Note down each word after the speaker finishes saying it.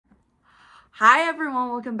Hi everyone,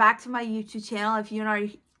 welcome back to my YouTube channel. If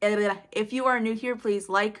you are new here, please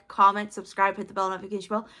like, comment, subscribe, hit the bell notification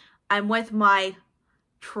bell. I'm with my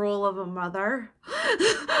troll of a mother.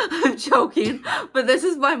 I'm joking, but this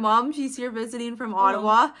is my mom. She's here visiting from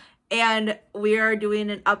Ottawa, and we are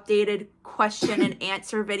doing an updated question and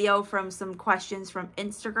answer video from some questions from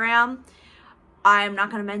Instagram. I'm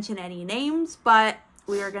not going to mention any names, but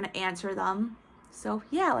we are going to answer them. So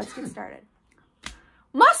yeah, let's get started.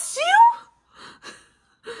 Must you?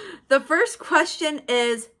 The first question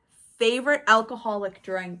is favorite alcoholic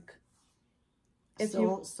drink.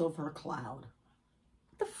 Silver Cloud.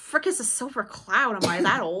 What the frick is a Silver Cloud? Am I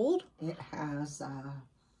that old? It has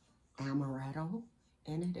amaretto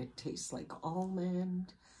in it. It tastes like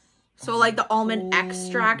almond. So like the almond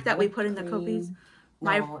extract that we put in the cookies.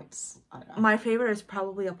 My favorite is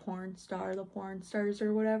probably a porn star, the porn stars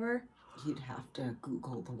or whatever. You'd have to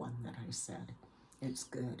Google the one that I said. It's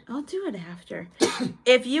good. I'll do it after.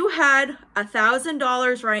 If you had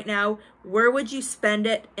 $1,000 right now, where would you spend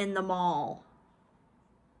it in the mall?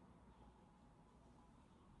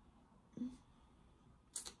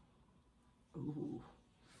 Ooh.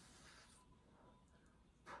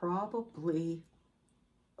 Probably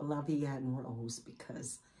La Vie en Rose,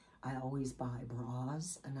 because I always buy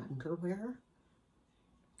bras and underwear,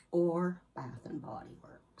 or Bath and Body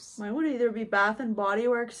Works. Mine would either be Bath and Body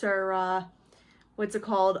Works or what's it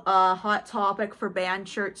called? Hot Topic for band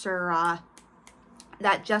shirts, or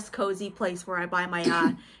that Just Cozy place where I buy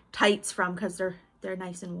my tights from because they're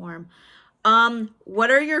nice and warm.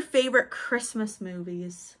 What are your favorite Christmas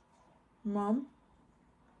movies, Mom?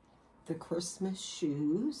 The Christmas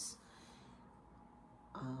Shoes,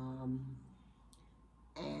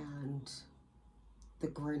 and The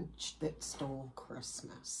Grinch That Stole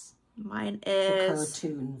Christmas. Mine is the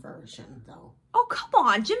cartoon version, though. Oh, come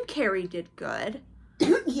on. Jim Carrey did good.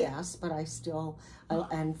 Yes, but I still,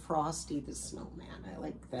 and Frosty the Snowman. I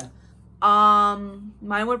like the...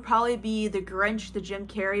 Mine would probably be The Grinch, the Jim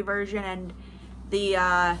Carrey version, and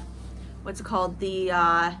the, what's it called? The,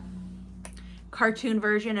 cartoon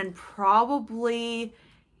version, and probably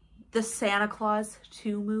the Santa Claus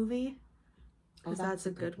 2 movie. Because that's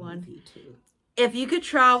a good one. Too. If you could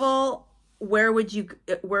travel...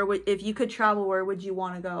 if you could travel, where would you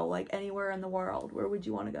want to go? Like anywhere in the world, where would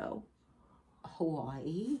you want to go?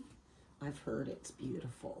 Hawaii. I've heard it's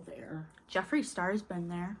beautiful there. Jeffree Star's been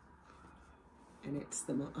there. And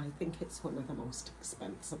I think it's one of the most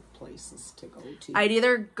expensive places to go to. I'd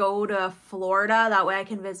either go to Florida, that way I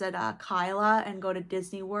can visit Kyla and go to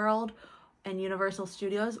Disney World and Universal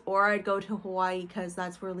Studios, or I'd go to Hawaii because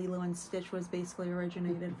that's where Lilo and Stitch was basically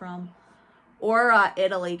originated from. Or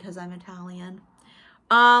Italy, because I'm Italian.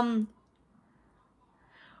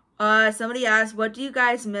 Somebody asked, what do you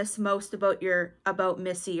guys miss most about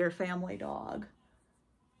Missy, your family dog?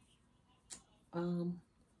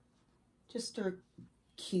 Just her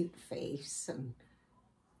cute face and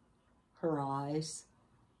her eyes.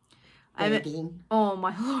 Oh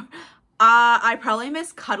my Lord. I probably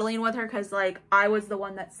miss cuddling with her because, like, I was the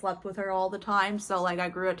one that slept with her all the time. So, like, I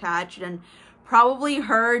grew attached, and probably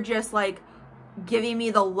her just, like, giving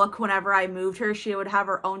me the look whenever I moved her. She would have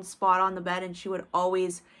her own spot on the bed, and she would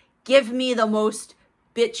always give me the most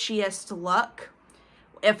bitchiest look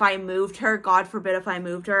if I moved her. God forbid if I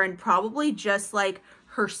moved her. And probably just like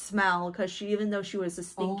her smell, because even though she was a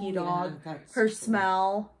stinky dog, her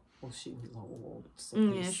smell. Well, she was old. So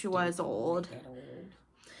yeah, she was old.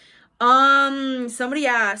 Somebody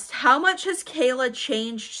asked, how much has Kayla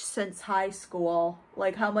changed since high school?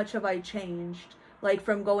 Like, how much have I changed? Like,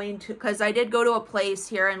 from going to, because I did go to a place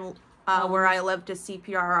here in where I lived to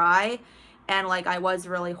CPRI, and like I was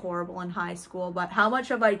really horrible in high school. But how much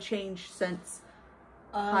have I changed since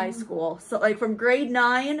high school? So like from grade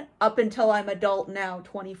 9 up until I'm adult now,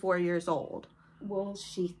 24 years old. Well,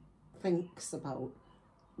 she thinks about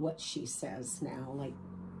what she says now, like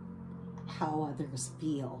how others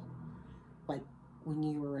feel. Like when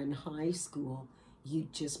you were in high school, you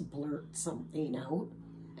just blurt something out.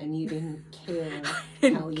 And you didn't care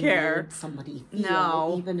how you made somebody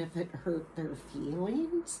feel, even if it hurt their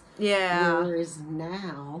feelings. Yeah. Whereas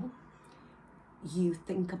now, you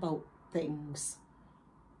think about things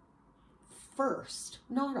first.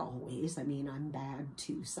 Not always. I mean, I'm bad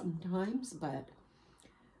too sometimes, but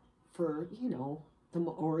for,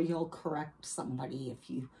 or you'll correct somebody if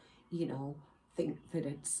you think that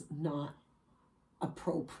it's not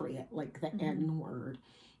appropriate, like the N-word.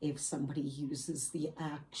 If somebody uses the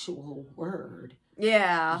actual word,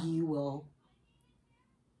 yeah, you will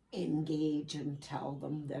engage and tell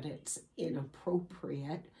them that it's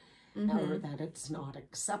inappropriate or that it's not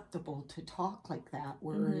acceptable to talk like that.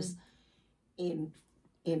 Whereas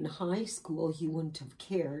in high school, you wouldn't have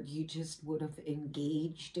cared. You just would have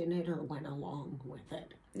engaged in it or went along with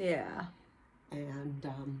it. Yeah. And,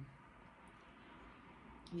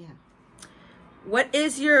 yeah. What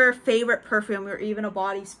is your favorite perfume or even a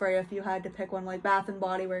body spray if you had to pick one, like Bath and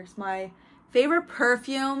Body Works? My favorite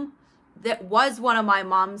perfume that was one of my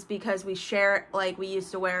mom's because we share it, like we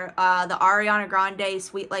used to wear the Ariana Grande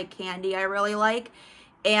Sweet Like Candy I really like.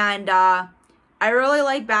 And I really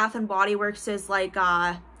like Bath and Body Works' like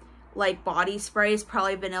body sprays,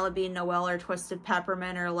 probably Vanilla Bean Noel or Twisted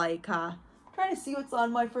Peppermint or like I'm trying to see what's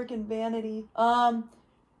on my freaking vanity.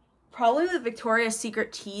 Probably the Victoria's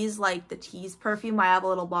Secret Tease, like the Tease perfume. I have a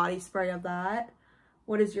little body spray of that.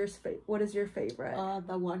 What is your favorite?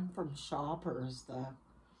 The one from Shoppers,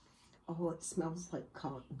 it smells like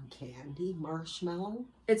cotton candy, marshmallow.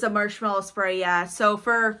 It's a marshmallow spray, yeah. So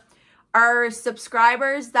for our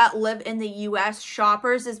subscribers that live in the US,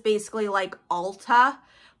 Shoppers is basically like Ulta,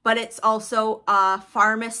 but it's also a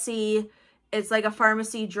pharmacy. It's like a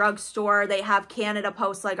pharmacy drugstore. They have Canada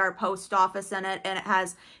Post, like our post office in it. And it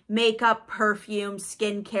has makeup, perfume,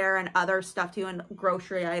 skincare, and other stuff too. And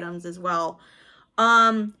grocery items as well.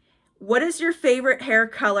 What is your favorite hair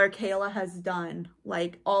color Kayla has done?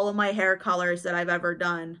 Like all of my hair colors that I've ever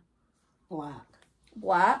done. Black.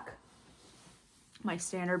 Black? My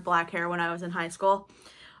standard black hair when I was in high school.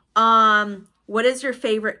 What is your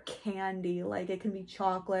favorite candy? Like it can be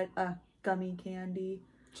chocolate, gummy candy.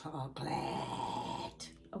 Chocolate.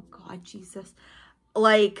 Oh God, Jesus.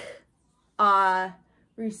 Like,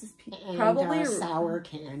 Reese's Pieces. Probably sour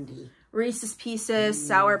candy. Reese's Pieces,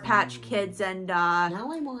 Sour Patch Kids, and now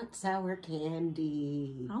I want sour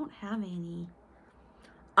candy. I don't have any.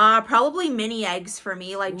 Probably mini eggs for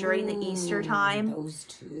me, like during the Easter time. Those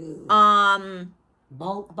two.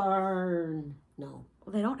 Bulk Barn. No.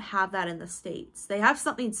 They don't have that in the States. They have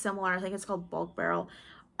something similar. I think it's called Bulk Barrel.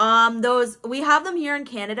 We have them here in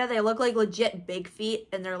Canada. They look like legit Big Feet,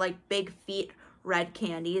 and they're like Big Feet red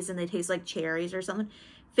candies, and they taste like cherries or something.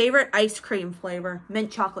 Favorite ice cream flavor? Mint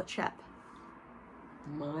chocolate chip.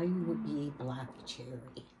 Mine would be black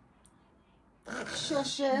cherry.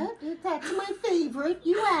 Shush it. That's my favorite.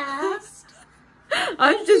 You asked.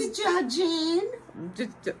 I'm just judging.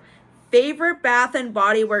 Favorite Bath and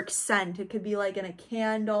Body Works scent? It could be like in a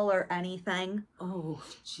candle or anything. Oh,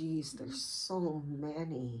 geez, there's so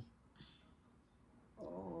many.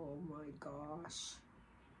 Oh my gosh.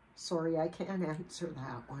 Sorry, I can't answer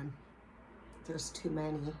that one. There's too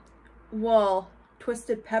many. Well,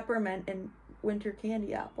 Twisted Peppermint and Winter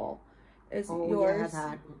Candy Apple is yours. Yeah,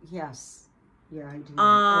 that. Yes. Yeah, I do.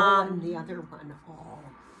 And the other one.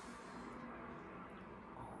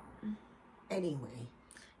 Anyway.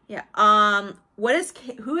 Yeah. Who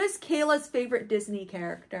is Kayla's favorite Disney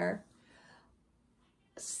character?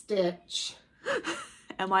 Stitch.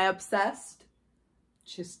 Am I obsessed?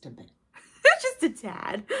 Just a bit. Just a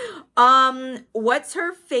tad. What's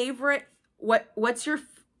her favorite? What's your,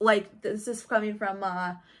 like, this is coming from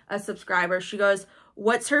a subscriber. She goes,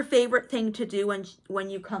 what's her favorite thing to do when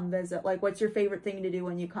you come visit? Like, what's your favorite thing to do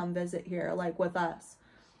when you come visit here, like with us?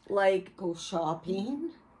 Like, go shopping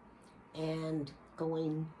and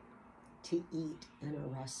going to eat in a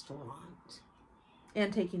restaurant.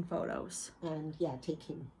 And taking photos. And yeah,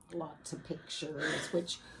 taking lots of pictures,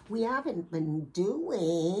 which we haven't been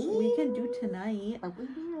doing. We can do tonight. But we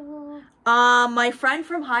will. My friend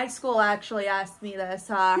from high school actually asked me this.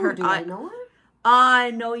 Do I know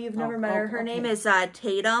her? No, you've never met her. Her name is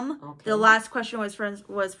Tatum. Okay. The last question was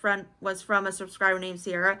from a subscriber named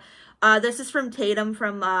Sierra. This is from Tatum,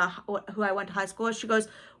 from who I went to high school with. She goes,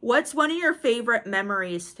 what's one of your favorite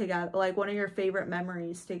memories together? Like, one of your favorite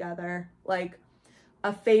memories together? Like,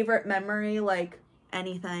 a favorite memory, like,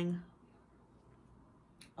 anything.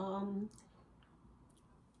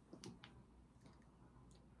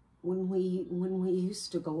 When we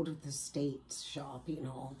used to go to the States shopping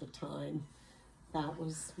all the time, that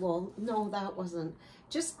was, well, no, that wasn't,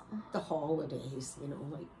 just the holidays, you know,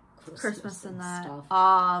 like Christmas and that stuff.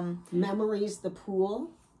 Memories, the pool.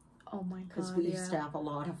 Oh my God, because we used to have a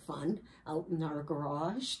lot of fun out in our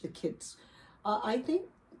garage. The kids, I think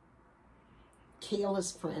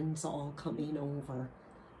Kayla's friends all coming over.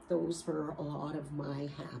 Those were a lot of my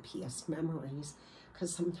happiest memories,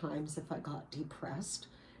 because sometimes if I got depressed,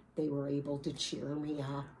 they were able to cheer me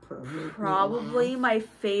up or make me laugh. Probably my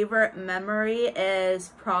favorite memory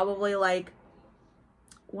is probably like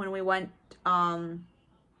when we went,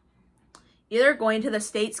 either going to the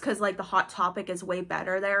States, because like the Hot Topic is way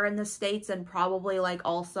better there in the States, and probably like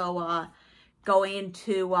also going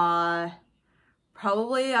to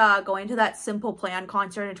Probably going to that Simple Plan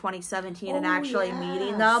concert in 2017 and actually yeah,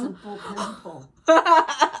 meeting them. Simple Pimple.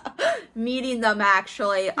 Meeting them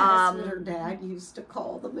actually. That's what her dad used to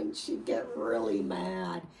call them, and she'd get really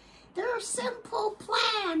mad. They're Simple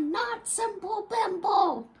Plan, not Simple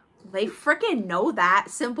Pimple. They freaking know that.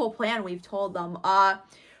 Simple Plan, we've told them.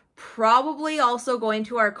 Probably also going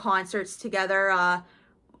to our concerts together.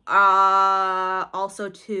 Also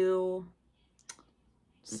to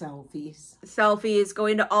selfies.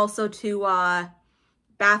 Going to also to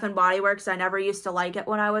Bath and Body Works. I never used to like it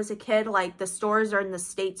when I was a kid. Like, the stores in the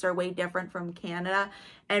States are way different from Canada.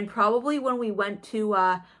 And probably when we went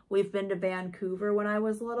to we've been to Vancouver when I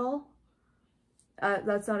was little.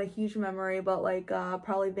 That's not a huge memory, but like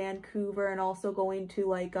probably Vancouver, and also going to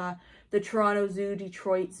like the Toronto Zoo,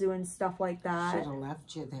 Detroit Zoo, and stuff like that. Should have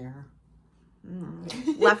left you there.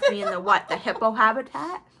 Left me in the what? The hippo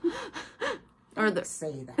habitat? Or the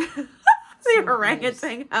say that. The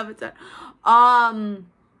orangutan habitat.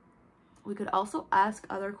 We could also ask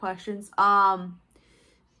other questions.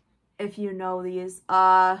 If you know these,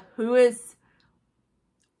 who is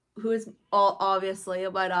all obviously,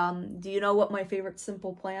 but do you know what my favorite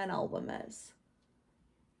Simple Plan album is?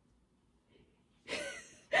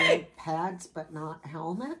 Like pads, but not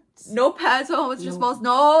helmets? No pads, helmets, just balls.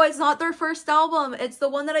 No, it's not their first album. It's the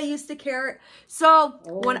one that I used to carry. So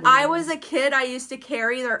when I was a kid, I used to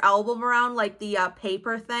carry their album around, like the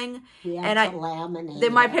paper thing. And laminate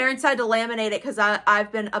my parents had to laminate it because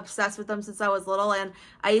I've been obsessed with them since I was little, and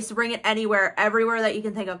I used to bring it everywhere that you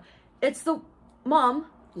can think of. It's the Mom.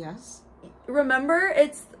 Yes. Remember,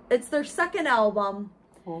 it's their second album.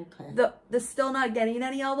 Okay. The Still Not Getting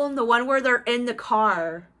Any album, the one where they're in the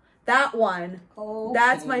car. That one. Okay.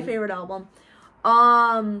 That's my favorite album.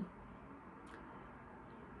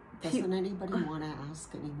 Doesn't anybody want to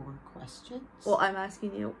ask any more questions? Well, I'm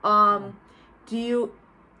asking you. Do you,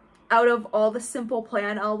 out of all the Simple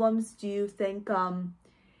Plan albums, do you think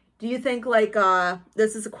like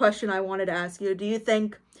this is a question I wanted to ask you. Do you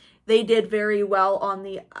think they did very well on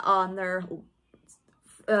their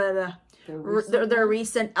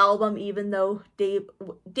recent album, even though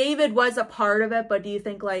David was a part of it, but do you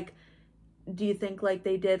think like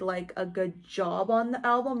they did like a good job on the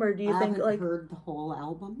album, or do you think like... I haven't heard the whole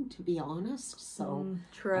album, to be honest, so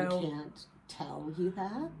true. I can't tell you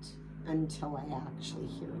that until I actually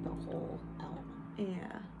hear the whole album.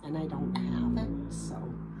 Yeah. And I don't have it, so...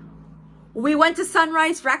 We went to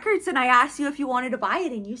Sunrise Records and I asked you if you wanted to buy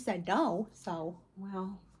it and you said no, so...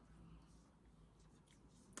 Well...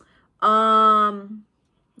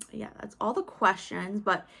 Yeah, that's all the questions,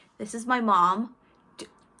 but this is my mom.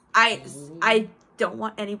 I don't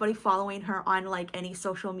want anybody following her on like any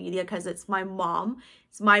social media because it's my mom.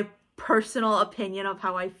 It's my personal opinion of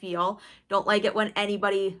how I feel. Don't like it when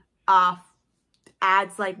anybody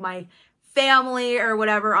adds like my family or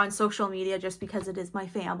whatever on social media just because it is my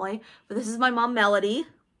family. But this is my mom, Melody.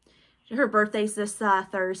 Her birthday's this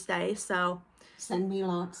Thursday, so send me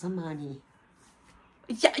lots of money.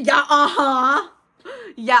 But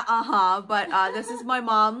this is my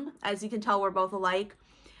mom. As you can tell, we're both alike.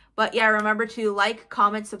 But yeah, remember to like,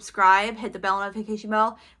 comment, subscribe, hit the bell notification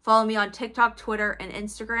bell. Follow me on TikTok, Twitter, and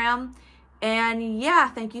Instagram. And yeah,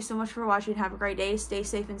 thank you so much for watching. Have a great day. Stay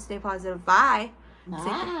safe and stay positive. Bye.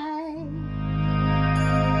 Bye.